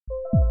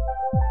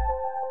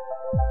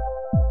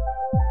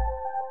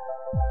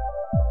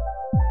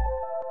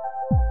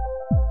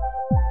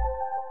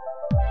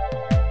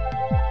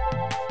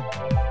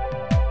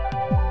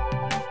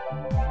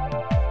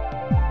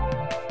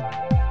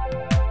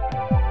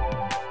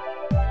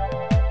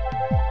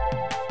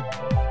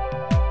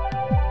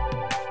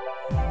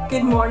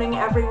Good morning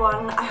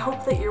everyone, I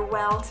hope that you're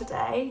well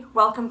today.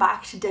 Welcome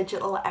back to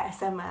Digital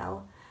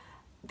SML.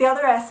 The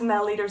other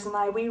SML leaders and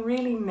I, we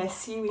really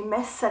miss you. We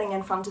miss sitting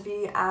in front of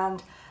you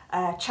and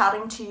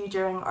chatting to you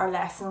during our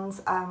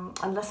lessons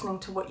and listening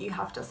to what you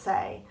have to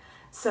say.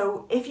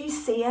 So if you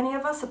see any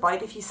of us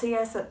about, if you see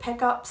us at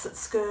pickups at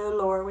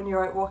school or when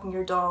you're out walking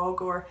your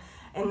dog or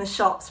in the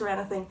shops or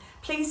anything,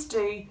 please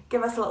do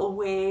give us a little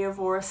wave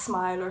or a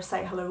smile or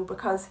say hello,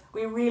 because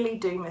we really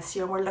do miss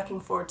you and we're looking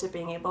forward to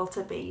being able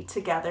to be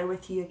together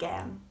with you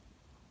again.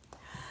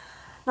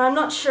 Now, I'm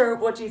not sure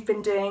what you've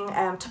been doing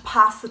to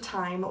pass the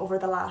time over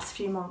the last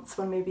few months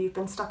when maybe you've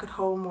been stuck at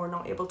home or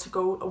not able to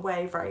go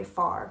away very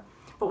far.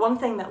 But one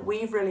thing that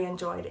we've really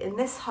enjoyed in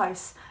this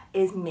house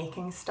is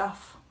making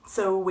stuff.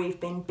 So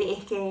we've been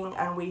baking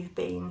and we've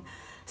been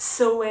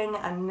sewing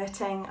and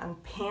knitting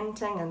and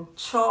painting and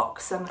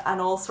chalks and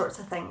all sorts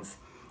of things.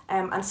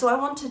 And so I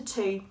wanted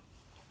to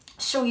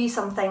show you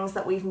some things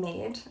that we've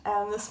made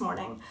this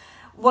morning.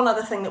 One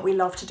other thing that we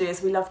love to do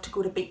is we love to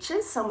go to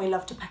beaches and we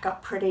love to pick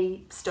up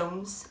pretty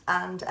stones,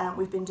 and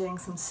we've been doing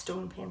some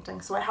stone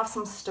painting. So I have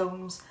some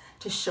stones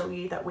to show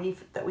you that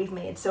we've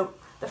made. So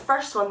the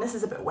first one, this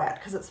is a bit wet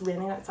because it's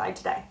raining outside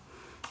today.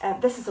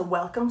 This is a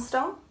welcome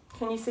stone.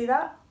 Can you see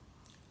that?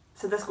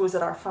 So this goes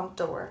at our front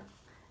door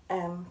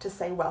to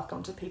say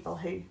welcome to people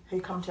who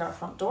come to our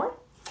front door.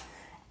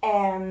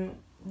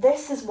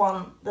 This is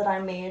one that I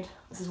made.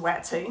 This is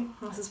wet too.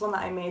 This is one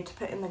that I made to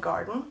put in the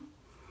garden.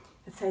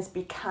 It says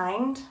be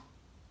kind,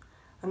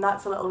 and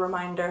that's a little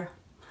reminder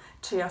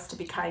to us to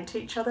be kind to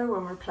each other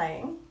when we're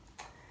playing.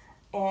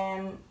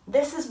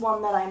 This is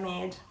one that I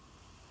made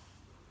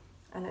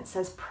and it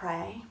says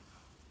pray,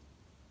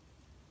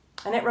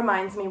 and it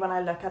reminds me when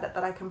I look at it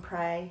that I can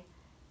pray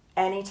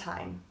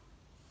anytime.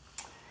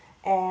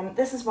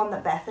 This is one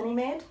that Bethany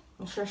made.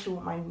 I'm sure she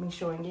won't mind me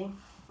showing you.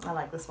 I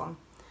like this one.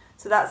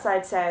 So that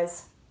side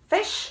says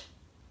fish,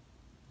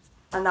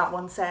 and that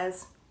one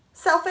says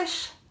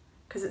selfish,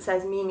 because it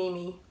says me, me,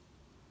 me.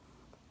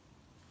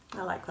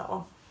 I like that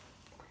one.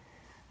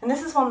 And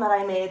this is one that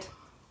I made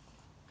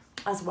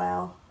as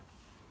well.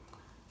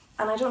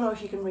 And I don't know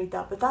if you can read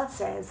that, but that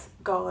says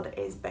God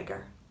is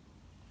bigger.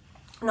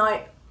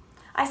 Now,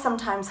 I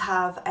sometimes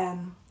have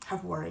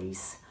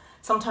worries.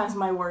 Sometimes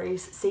my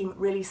worries seem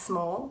really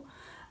small,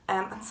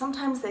 and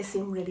sometimes they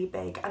seem really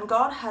big. And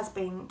God has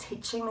been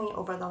teaching me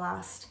over the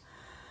last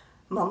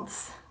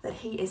months that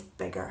He is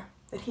bigger.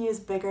 That He is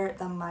bigger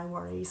than my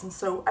worries. And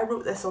so I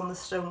wrote this on the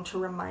stone to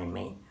remind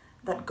me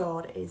that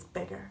God is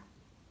bigger.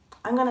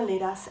 I'm going to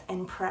lead us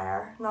in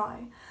prayer now.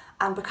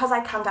 And because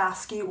I can't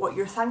ask you what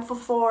you're thankful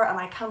for, and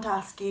I can't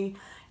ask you,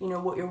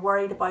 what you're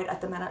worried about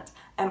at the minute,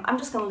 I'm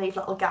just going to leave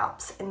little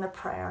gaps in the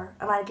prayer.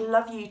 And I'd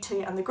love you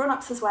to, and the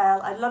grown-ups as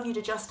well, I'd love you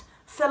to just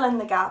fill in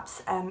the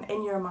gaps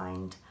in your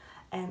mind,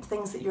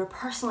 things that you're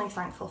personally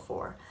thankful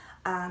for,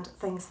 and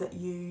things that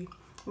you,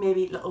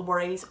 maybe little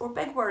worries or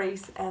big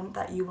worries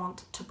that you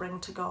want to bring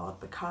to God,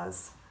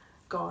 because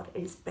God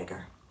is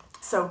bigger.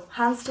 So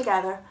hands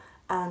together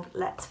and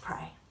let's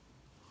pray.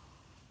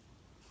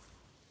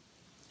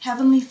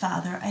 Heavenly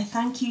Father, I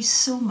thank you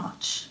so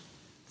much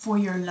for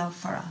your love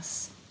for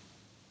us.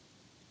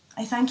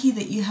 I thank you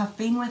that you have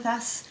been with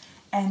us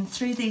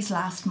through these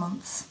last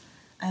months,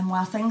 and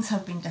while things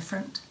have been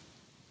different.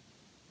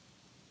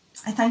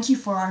 I thank you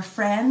for our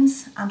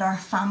friends and our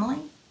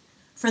family,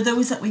 for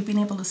those that we've been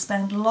able to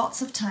spend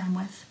lots of time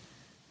with,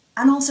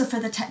 and also for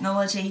the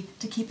technology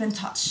to keep in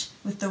touch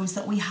with those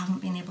that we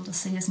haven't been able to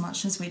see as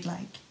much as we'd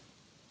like.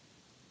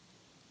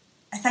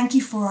 I thank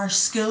you for our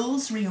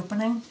schools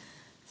reopening.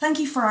 Thank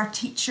you for our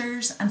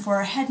teachers and for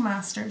our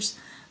headmasters,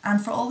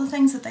 and for all the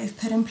things that they've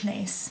put in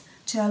place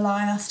to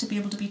allow us to be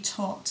able to be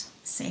taught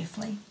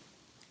safely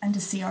and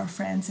to see our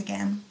friends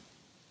again.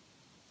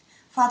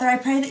 Father, I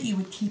pray that you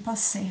would keep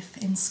us safe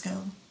in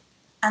school,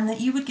 and that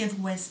you would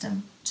give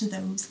wisdom to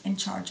those in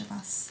charge of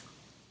us.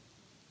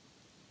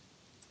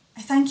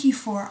 I thank you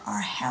for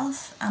our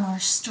health and our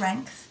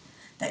strength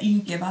that you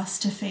give us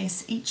to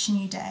face each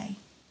new day.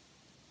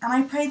 And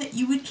I pray that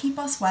you would keep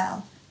us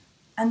well,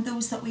 and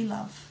those that we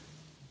love.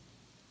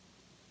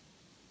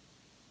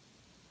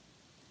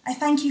 I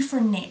thank you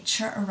for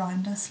nature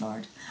around us,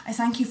 Lord. I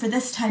thank you for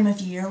this time of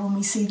year when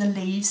we see the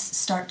leaves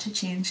start to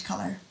change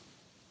colour.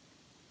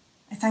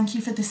 I thank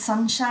you for the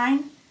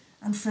sunshine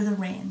and for the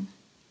rain,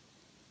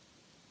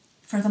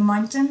 for the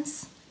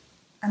mountains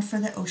and for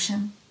the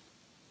ocean.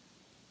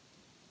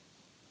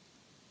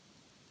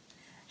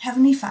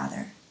 Heavenly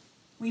Father,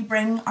 we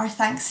bring our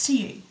thanks to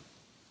you.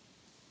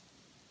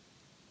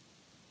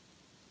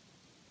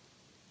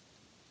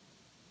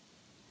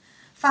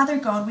 Father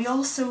God, we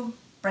also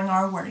bring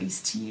our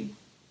worries to you.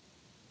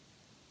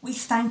 We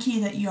thank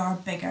you that you are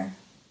bigger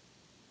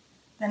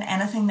than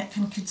anything that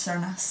can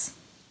concern us.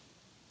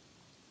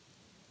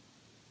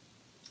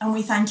 And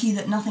we thank you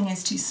that nothing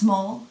is too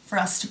small for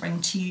us to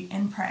bring to you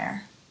in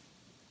prayer.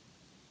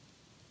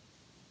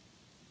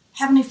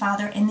 Heavenly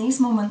Father, in these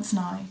moments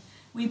now,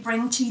 we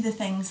bring to you the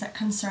things that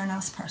concern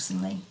us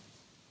personally.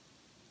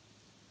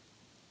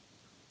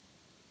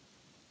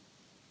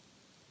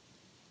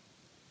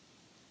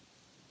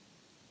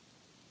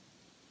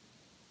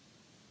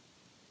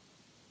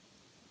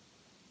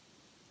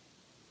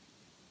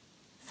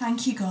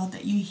 Thank you, God,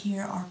 that you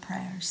hear our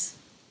prayers.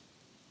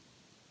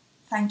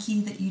 Thank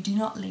you that you do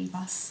not leave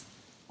us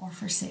or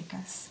forsake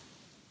us.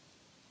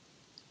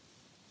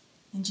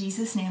 In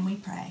Jesus' name we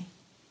pray.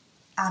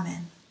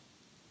 Amen.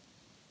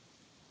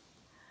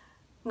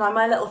 Now,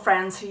 my little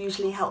friends who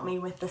usually help me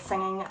with the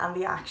singing and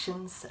the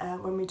actions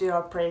when we do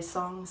our praise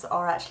songs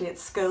are actually at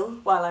school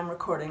while I'm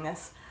recording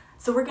this.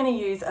 So we're going to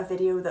use a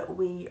video that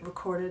we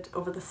recorded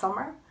over the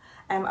summer,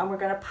 and we're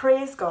going to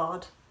praise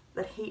God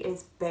that He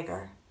is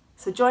bigger.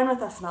 So join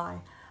with us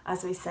now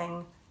as we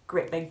sing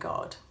Great Big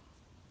God.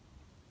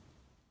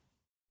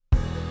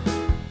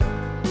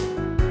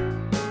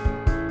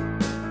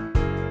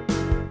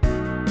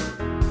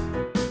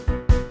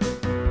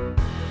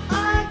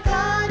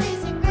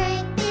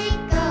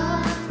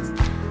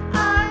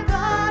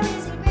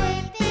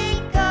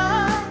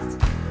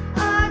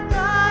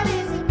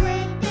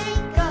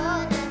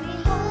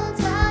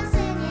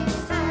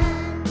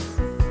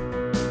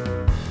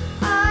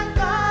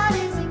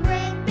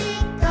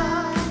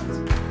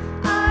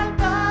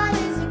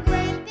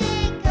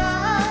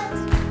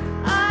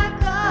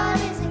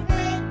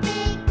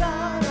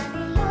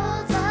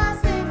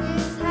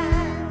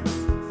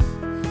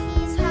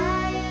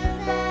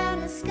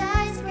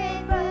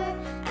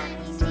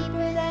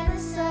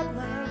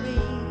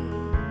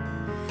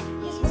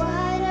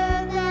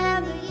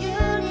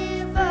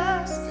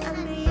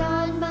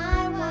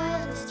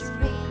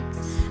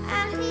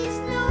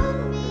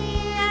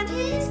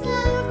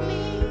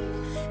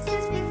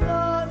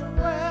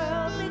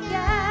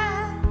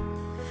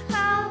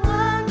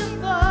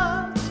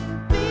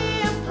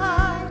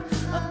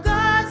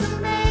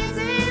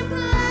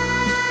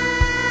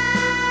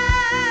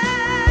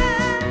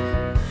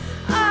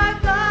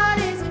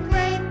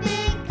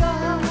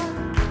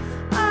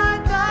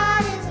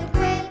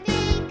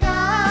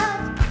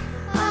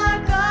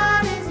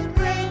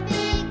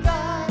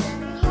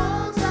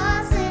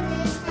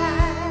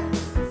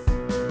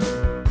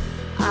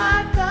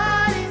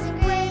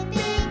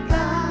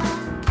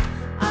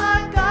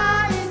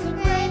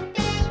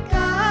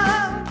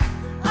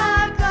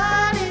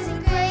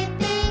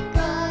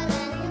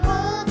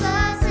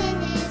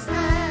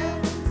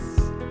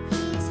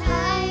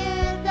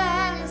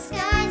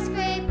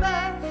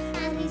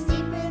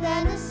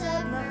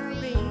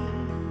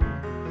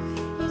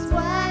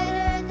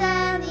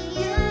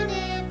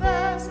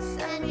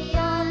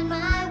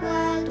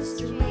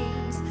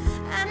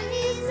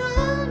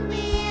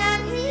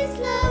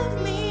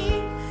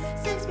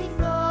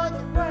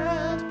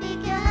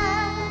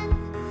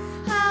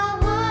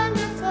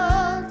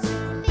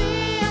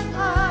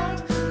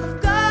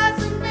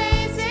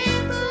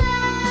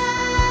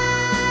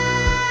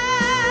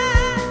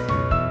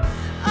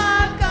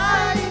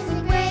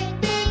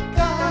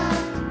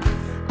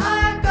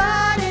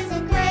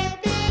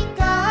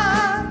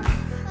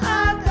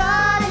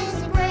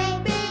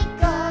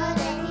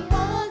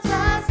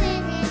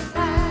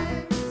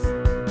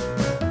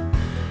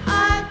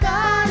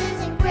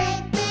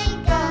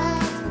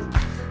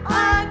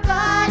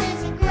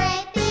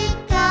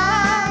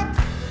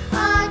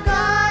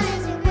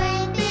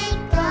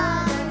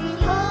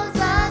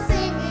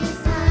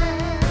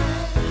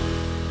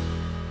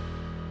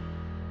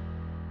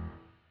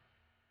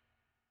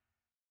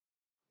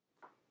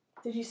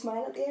 Did you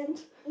smile at the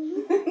end?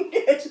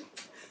 Good.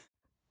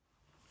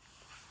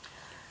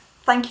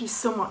 Thank you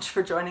so much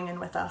for joining in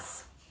with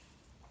us.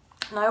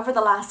 Now, over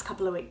the last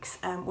couple of weeks,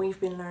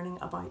 we've been learning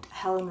about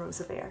Helen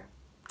Roosevelt.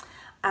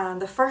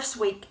 And the first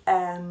week,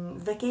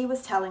 Vicky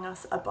was telling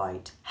us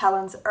about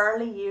Helen's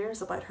early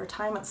years, about her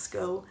time at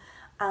school,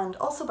 and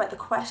also about the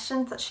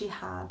questions that she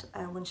had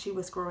when she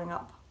was growing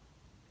up.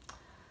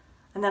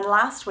 And then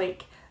last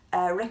week,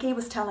 Ricky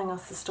was telling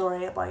us the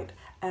story about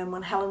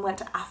when Helen went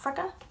to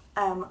Africa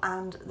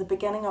and the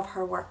beginning of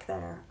her work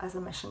there as a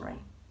missionary.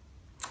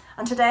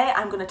 And today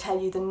I'm going to tell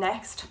you the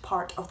next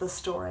part of the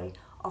story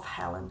of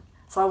Helen.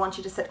 So I want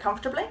you to sit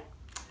comfortably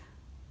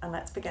and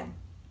let's begin.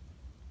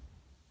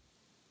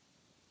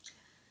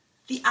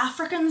 The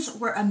Africans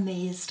were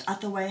amazed at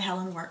the way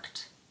Helen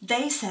worked.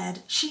 They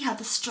said she had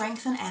the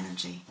strength and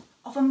energy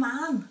of a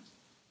man.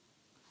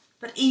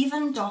 But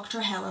even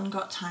Dr. Helen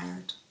got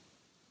tired.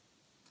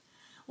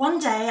 One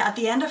day at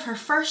the end of her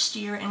first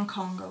year in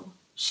Congo,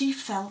 she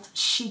felt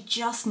she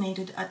just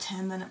needed a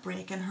 10-minute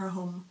break in her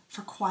home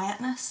for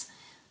quietness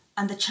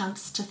and the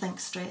chance to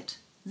think straight.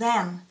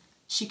 Then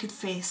she could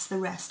face the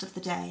rest of the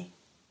day.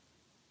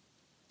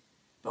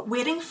 But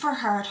waiting for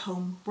her at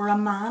home were a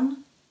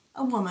man,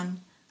 a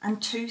woman,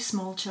 and 2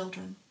 small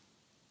children.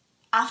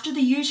 After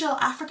the usual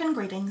African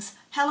greetings,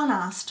 Helen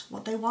asked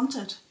what they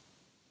wanted.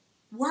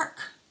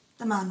 "Work,"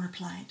 the man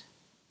replied.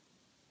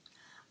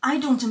 "I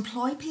don't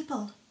employ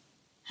people,"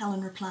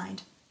 Helen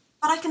replied,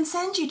 "but I can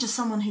send you to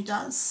someone who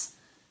does."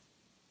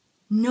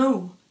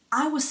 "No,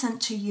 I was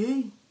sent to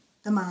you,"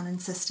 the man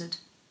insisted.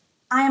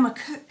 "I am a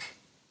cook,"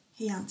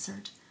 he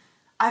answered.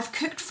 "I've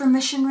cooked for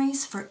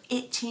missionaries for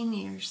 18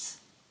 years.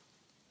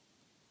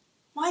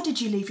 "Why did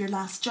you leave your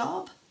last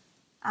job?"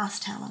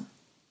 asked Helen.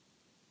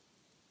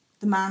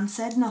 The man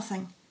said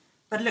nothing,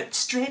 but looked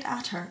straight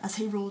at her as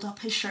he rolled up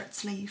his shirt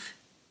sleeve.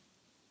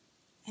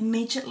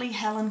 Immediately,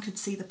 Helen could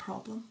see the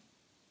problem.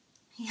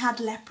 He had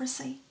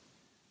leprosy,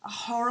 a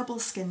horrible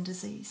skin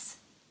disease.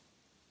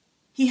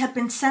 He had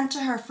been sent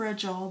to her for a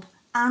job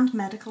and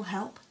medical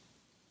help.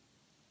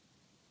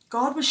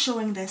 God was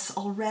showing this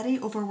already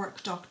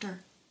overworked doctor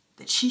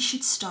that she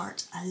should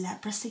start a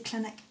leprosy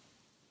clinic.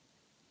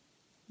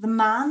 The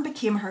man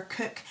became her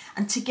cook,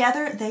 and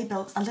together they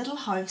built a little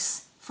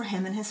house for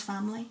him and his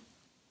family.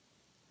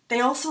 They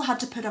also had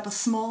to put up a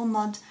small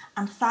mud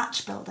and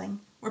thatch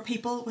building where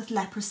people with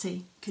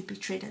leprosy could be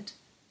treated.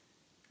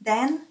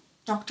 Then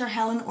Dr.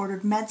 Helen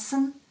ordered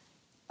medicine,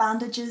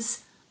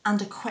 bandages,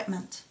 and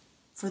equipment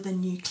for the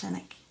new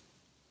clinic.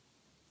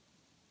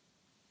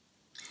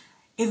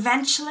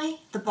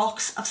 Eventually, the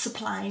box of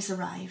supplies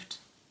arrived.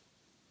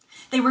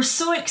 They were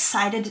so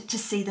excited to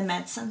see the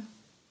medicine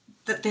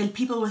that the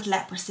people with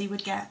leprosy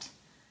would get.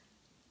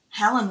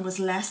 Helen was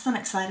less than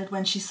excited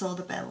when she saw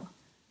the bill.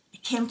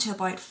 It came to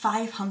about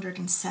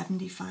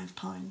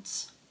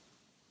 £575.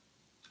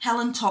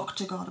 Helen talked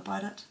to God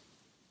about it.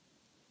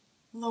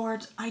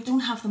 Lord, I don't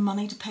have the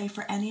money to pay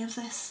for any of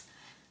this,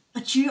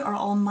 but you are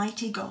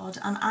Almighty God,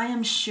 and I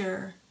am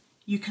sure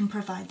you can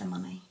provide the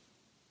money.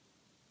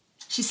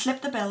 She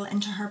slipped the bill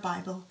into her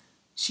Bible.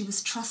 She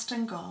was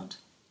trusting God.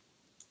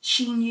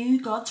 She knew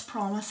God's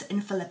promise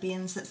in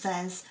Philippians that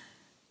says,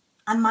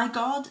 "And my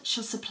God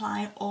shall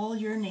supply all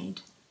your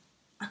need,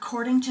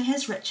 according to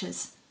his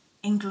riches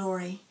in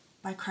glory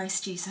by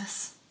Christ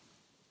Jesus."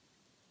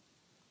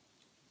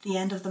 The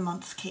end of the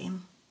month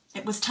came.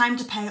 It was time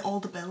to pay all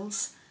the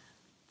bills.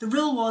 The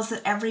rule was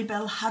that every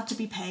bill had to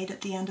be paid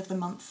at the end of the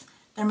month.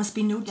 There must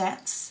be no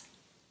debts.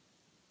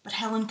 But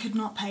Helen could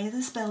not pay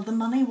this bill. The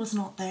money was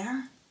not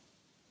there.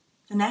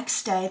 The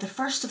next day, the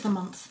first of the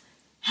month,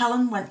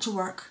 Helen went to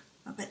work,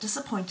 a bit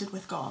disappointed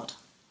with God.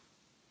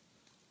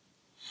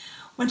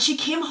 When she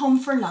came home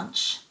for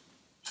lunch,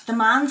 the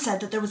man said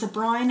that there was a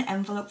brown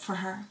envelope for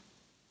her.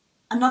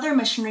 Another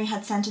missionary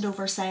had sent it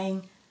over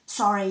saying,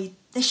 "Sorry,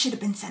 this should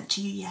have been sent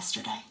to you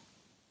yesterday."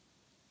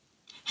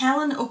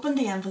 Helen opened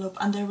the envelope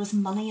and there was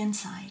money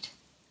inside,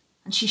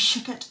 and she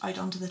shook it out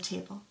onto the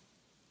table.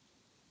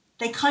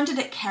 They counted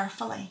it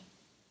carefully,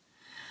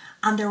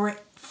 and there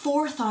were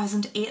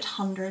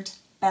 4,800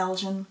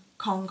 Belgian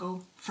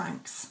Congo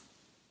francs.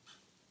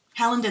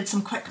 Helen did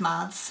some quick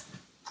maths.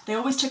 They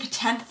always took a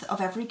tenth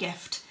of every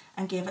gift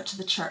and gave it to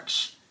the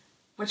church,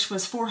 which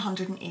was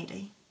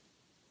 480,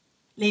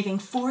 leaving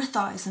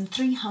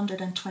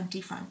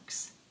 4,320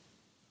 francs.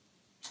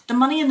 The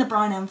money in the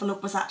brown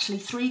envelope was actually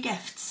 3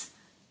 gifts,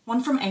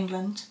 one from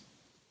England,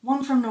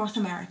 one from North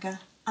America,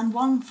 and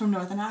one from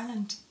Northern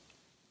Ireland.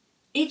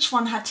 Each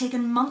one had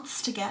taken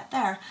months to get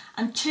there,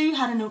 and 2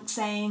 had a note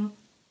saying,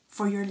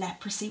 "For your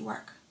leprosy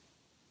work."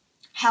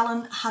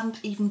 Helen hadn't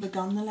even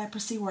begun the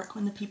leprosy work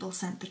when the people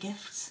sent the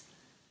gifts.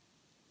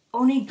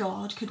 Only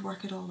God could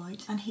work it all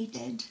out, and he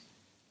did.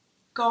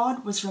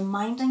 God was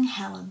reminding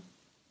Helen,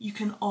 "You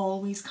can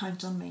always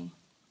count on me."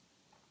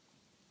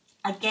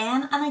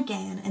 Again and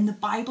again in the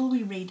Bible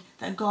we read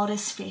that God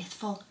is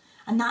faithful,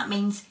 and that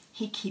means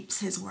he keeps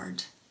his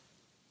word.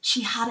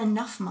 She had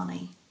enough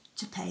money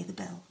to pay the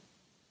bill.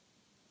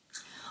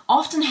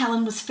 Often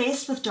Helen was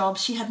faced with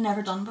jobs she had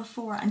never done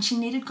before, and she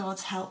needed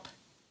God's help.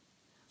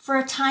 For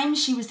a time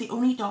she was the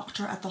only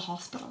doctor at the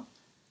hospital,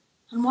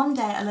 and one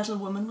day a little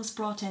woman was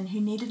brought in who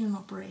needed an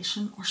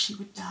operation or she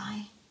would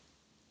die.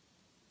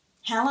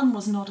 Helen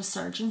was not a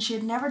surgeon. She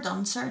had never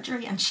done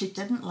surgery and she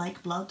didn't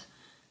like blood.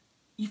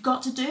 "You've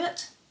got to do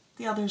it,"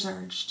 the others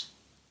urged.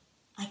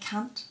 "I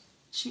can't,"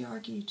 she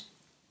argued.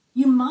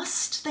 "You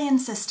must," they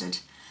insisted,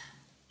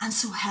 and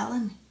so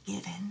Helen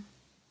gave in.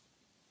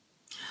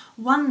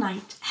 One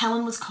night,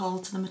 Helen was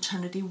called to the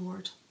maternity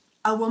ward.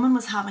 A woman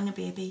was having a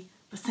baby,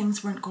 but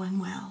things weren't going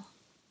well.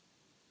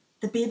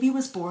 The baby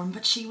was born,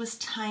 but she was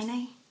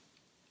tiny.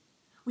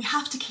 "We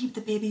have to keep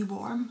the baby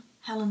warm,"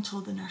 Helen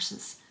told the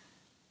nurses.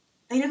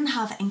 They didn't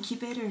have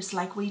incubators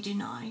like we do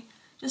now,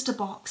 just a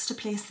box to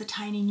place the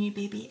tiny new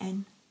baby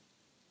in.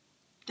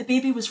 The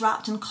baby was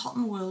wrapped in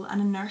cotton wool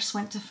and a nurse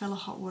went to fill a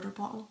hot water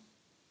bottle.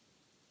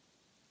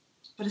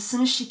 But as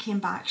soon as she came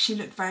back, she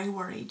looked very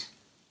worried.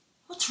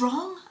 "What's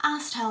wrong?"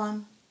 asked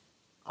Helen.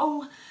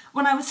 "Oh,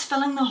 when I was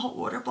filling the hot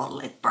water bottle,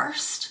 it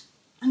burst,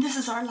 and this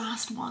is our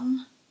last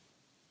one."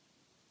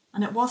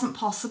 And it wasn't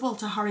possible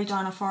to hurry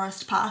down a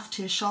forest path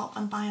to a shop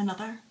and buy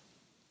another.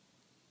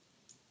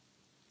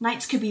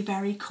 Nights could be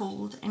very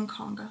cold in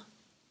Congo.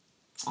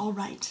 "All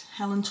right,"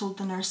 Helen told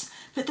the nurse,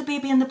 "put the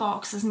baby in the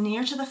box as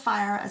near to the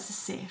fire as is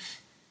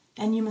safe.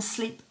 Then you must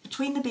sleep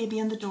between the baby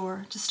and the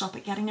door to stop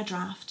it getting a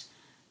draft.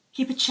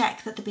 Keep a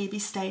check that the baby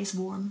stays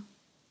warm."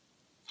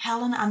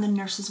 Helen and the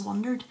nurses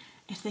wondered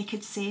if they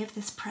could save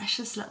this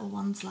precious little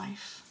one's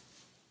life.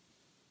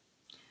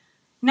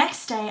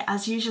 Next day,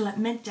 as usual at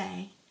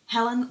midday,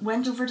 Helen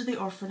went over to the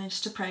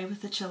orphanage to pray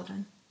with the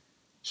children.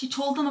 She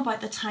told them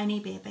about the tiny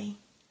baby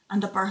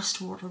and the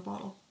burst water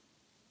bottle.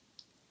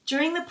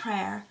 During the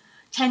prayer,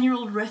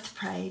 10-year-old Ruth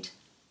prayed,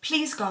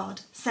 "Please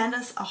God, send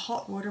us a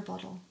hot water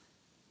bottle."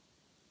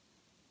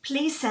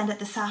 Please send it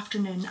this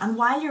afternoon, and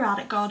while you're at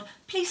it, God,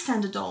 please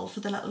send a doll for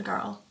the little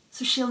girl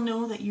so she'll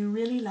know that you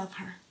really love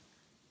her."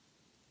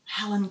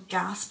 Helen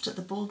gasped at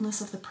the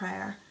boldness of the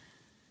prayer.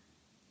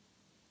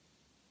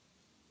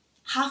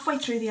 Halfway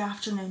through the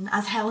afternoon,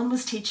 as Helen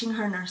was teaching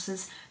her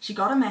nurses, she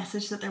got a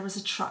message that there was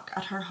a truck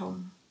at her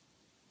home.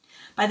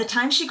 By the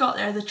time she got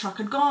there, the truck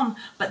had gone,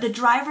 but the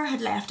driver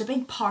had left a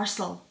big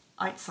parcel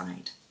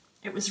outside.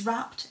 It was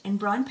wrapped in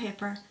brown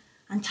paper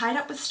and tied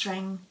up with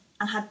string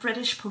and had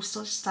British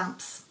postage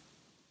stamps.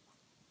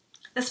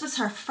 This was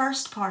her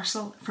first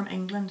parcel from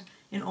England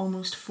in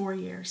almost 4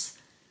 years.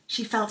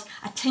 She felt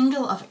a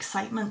tingle of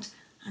excitement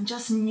and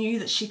just knew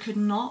that she could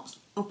not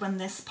open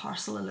this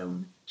parcel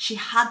alone. She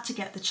had to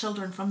get the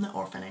children from the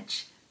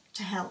orphanage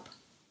to help.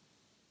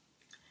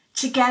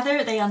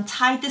 Together they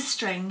untied the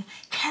string,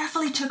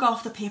 carefully took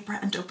off the paper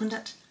and opened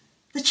it.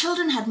 The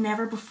children had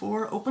never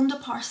before opened a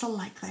parcel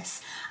like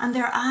this, and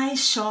their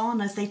eyes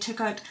shone as they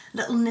took out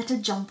little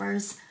knitted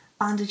jumpers,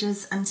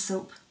 bandages and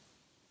soap.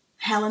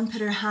 Helen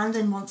put her hand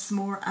in once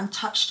more and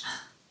touched.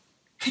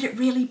 Could it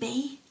really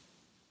be?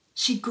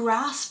 She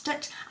grasped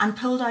it and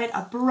pulled out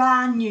a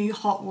brand new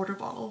hot water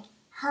bottle.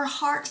 Her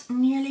heart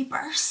nearly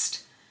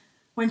burst.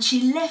 When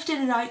she lifted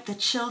it out, the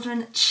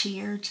children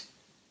cheered.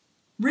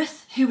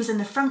 Ruth, who was in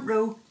the front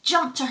row,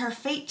 jumped to her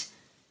feet.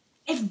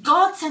 "If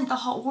God sent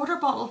the hot water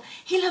bottle,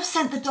 he'll have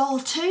sent the doll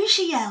too,"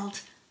 she yelled.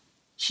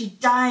 She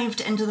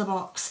dived into the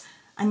box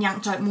and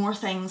yanked out more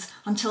things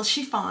until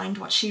she found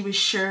what she was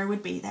sure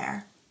would be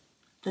there,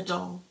 the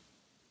doll.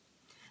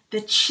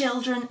 The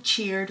children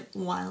cheered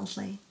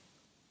wildly.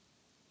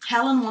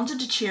 Helen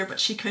wanted to cheer, but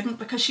she couldn't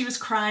because she was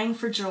crying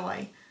for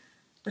joy,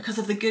 because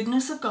of the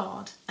goodness of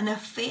God and the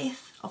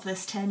faith of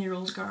this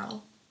 10-year-old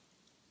girl.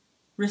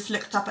 Ruth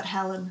looked up at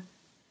Helen.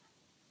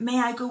 "May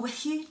I go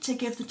with you to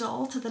give the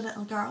doll to the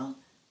little girl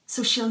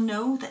so she'll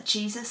know that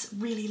Jesus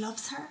really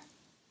loves her?"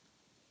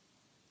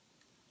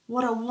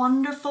 What a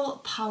wonderful,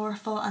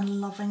 powerful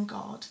and loving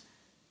God.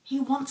 He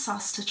wants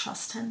us to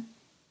trust him.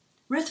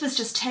 Ruth was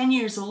just 10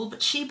 years old,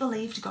 but she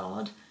believed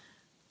God.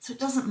 So it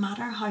doesn't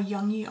matter how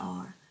young you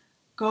are.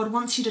 God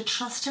wants you to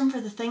trust him for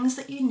the things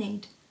that you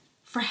need,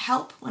 for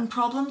help when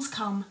problems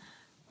come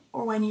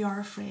or when you are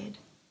afraid.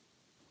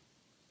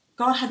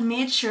 God had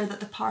made sure that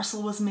the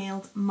parcel was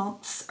mailed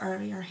months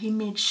earlier. He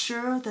made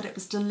sure that it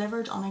was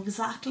delivered on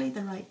exactly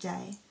the right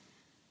day.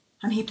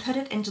 And he put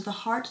it into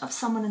the heart of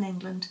someone in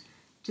England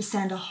to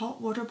send a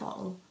hot water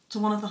bottle to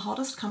one of the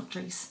hottest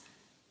countries.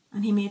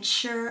 And he made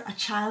sure a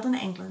child in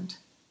England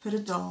put a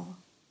doll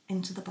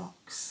into the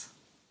box.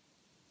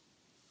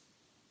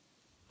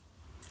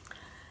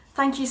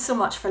 Thank you so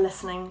much for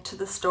listening to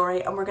the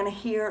story, and we're going to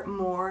hear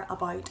more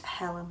about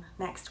Helen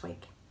next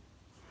week.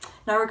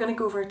 Now we're going to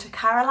go over to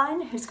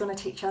Caroline, who's going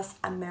to teach us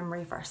a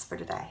memory verse for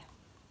today.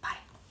 Bye.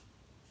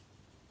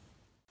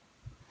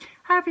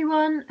 Hi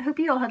everyone, hope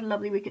you all had a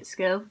lovely week at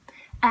school.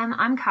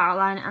 I'm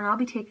Caroline and I'll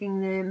be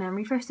taking the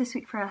memory verse this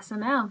week for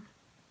SML.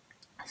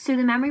 So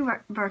the memory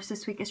verse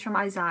this week is from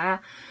Isaiah,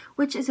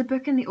 which is a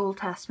book in the Old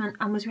Testament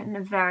and was written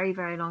a very,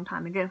 very long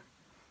time ago.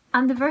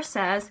 And the verse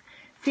says,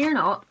 "Fear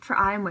not, for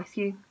I am with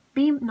you.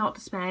 Be not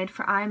dismayed,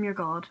 for I am your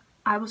God.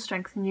 I will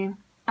strengthen you."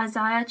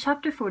 Isaiah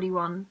chapter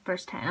 41,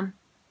 verse 10.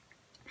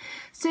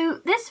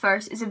 So this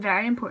verse is a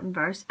very important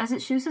verse as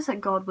it shows us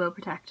that God will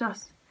protect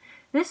us.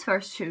 This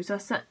verse shows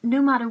us that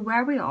no matter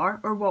where we are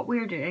or what we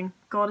are doing,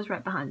 God is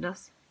right behind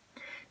us.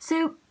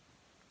 So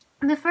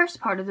the first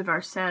part of the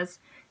verse says,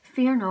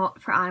 "Fear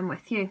not, for I am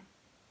with you."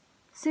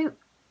 So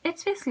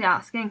it's basically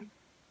asking,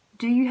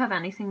 do you have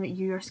anything that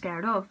you are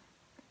scared of?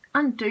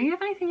 And do you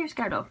have anything you're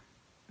scared of?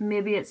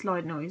 Maybe it's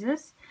loud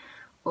noises,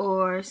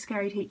 or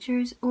scary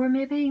teachers, or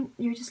maybe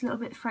you're just a little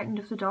bit frightened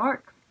of the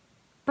dark.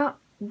 But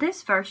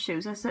this verse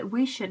shows us that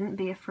we shouldn't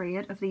be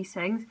afraid of these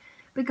things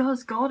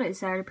because God is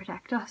there to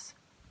protect us.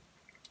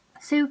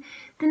 So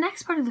the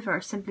next part of the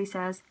verse simply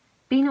says,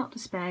 "Be not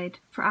dismayed,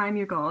 for I am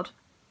your God."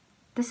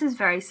 This is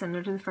very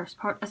similar to the first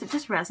part as it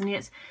just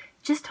resonates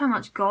just how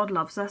much God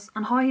loves us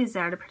and how he is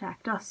there to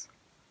protect us.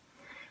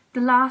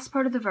 The last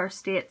part of the verse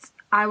states,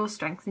 "I will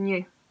strengthen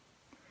you."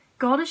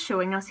 God is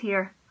showing us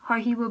here how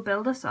he will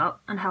build us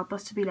up and help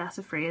us to be less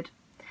afraid.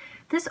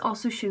 This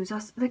also shows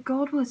us that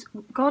God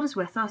is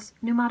with us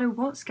no matter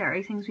what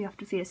scary things we have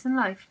to face in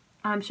life.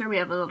 I'm sure we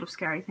have a lot of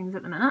scary things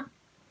at the minute.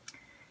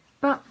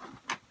 But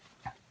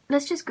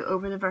let's just go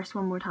over the verse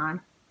one more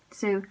time.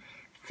 So,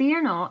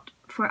 "Fear not,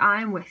 for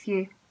I am with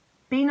you.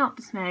 Be not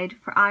dismayed,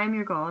 for I am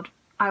your God.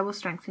 I will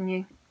strengthen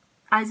you."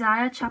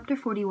 Isaiah chapter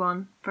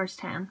 41, verse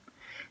 10.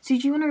 So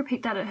do you want to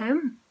repeat that at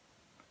home?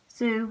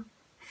 So,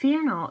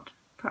 "Fear not,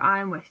 for I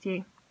am with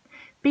you.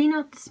 Be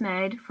not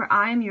dismayed, for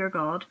I am your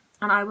God,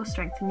 and I will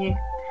strengthen you."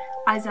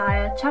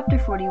 Isaiah chapter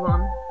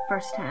 41,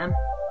 verse 10.